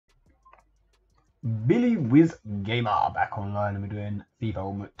Billy Wiz Gamer back online, and we're doing FIFA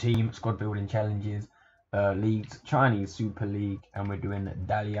Ultimate Team squad building challenges, leagues, Chinese Super League, and we're doing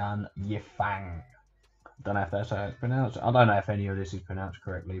Dalian Yifang. Don't know if that's how it's pronounced. I don't know if any of this is pronounced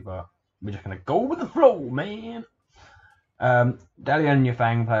correctly, but we're just gonna go with the flow, man. Dalian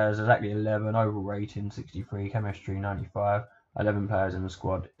Yifang players exactly 11, overall rating 63, chemistry 95, 11 players in the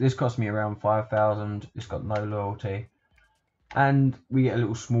squad. This cost me around 5,000. It's got no loyalty. And we get a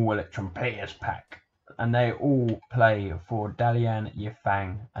little small Electron Players pack. And they all play for Dalian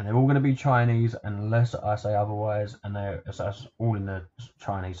Yifang. And they're all going to be Chinese unless I say otherwise. And that's all in the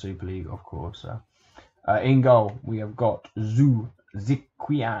Chinese Super League, of course. So. In goal, we have got Zhu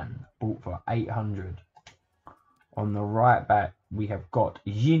Ziqian, bought for 800. On the right back, we have got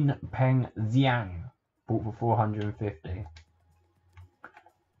Jin Peng Xiang, bought for 450.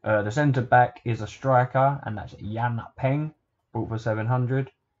 The centre back is a striker, and that's Yan Peng, bought for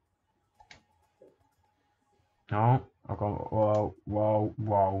 700. Oh, I've got,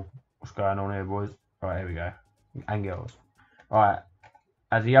 whoa. What's going on here, boys? Right, here we go. And girls. Right,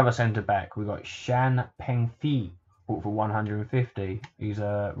 as the other centre back, we've got Shan Pengfi, bought for 150. He's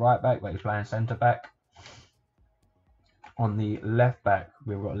a right back, but he's playing centre back. On the left back,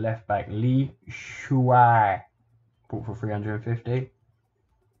 we've got left back Li Shuai, bought for 350.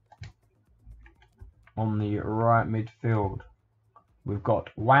 On the right midfield, we've got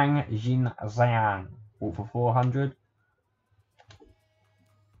Wang Jinxiang, bought for 400.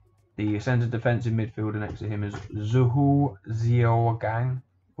 The centre defensive midfielder next to him is Zuhu Xiaogang,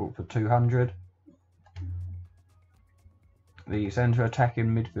 bought for 200. The centre attacking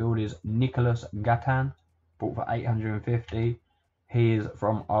midfield is Nicolas Gatan, bought for 850. He is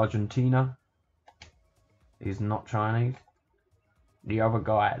from Argentina. He's not Chinese. The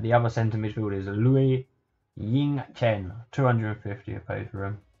other centre midfielder is Lui Ying Chen, 250 I paid for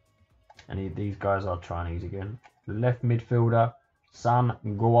him. And these guys are Chinese again. The left midfielder, Sun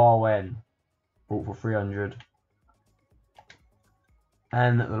Guowen, bought for 300.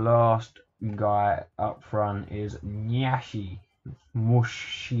 And the last guy up front is Nyashi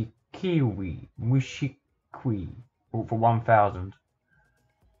Mushikwi, bought for 1,000.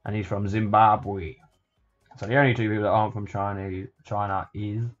 And he's from Zimbabwe. So the only two people that aren't from China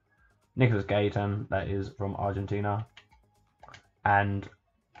is Nicolas Gatan, that is from Argentina, and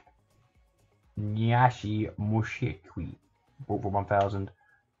Nyashi Mushikwi, bought for 1,000,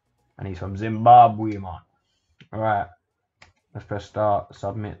 and he's from Zimbabwe, man. Alright, let's press start,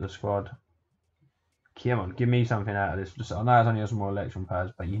 submit the squad. Come on, give me something out of this. I know it's only a small election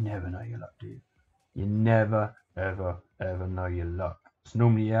pads, but you never know your luck, do you? You never, ever know your luck. It's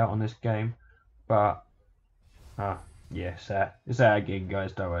normally out on this game, but yes, it's our gig,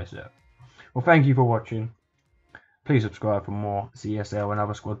 guys. Don't worry, sir. Well, thank you for watching. Please subscribe for more CSL and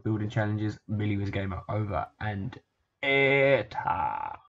other squad building challenges. Billy Wiz Gamer over and out.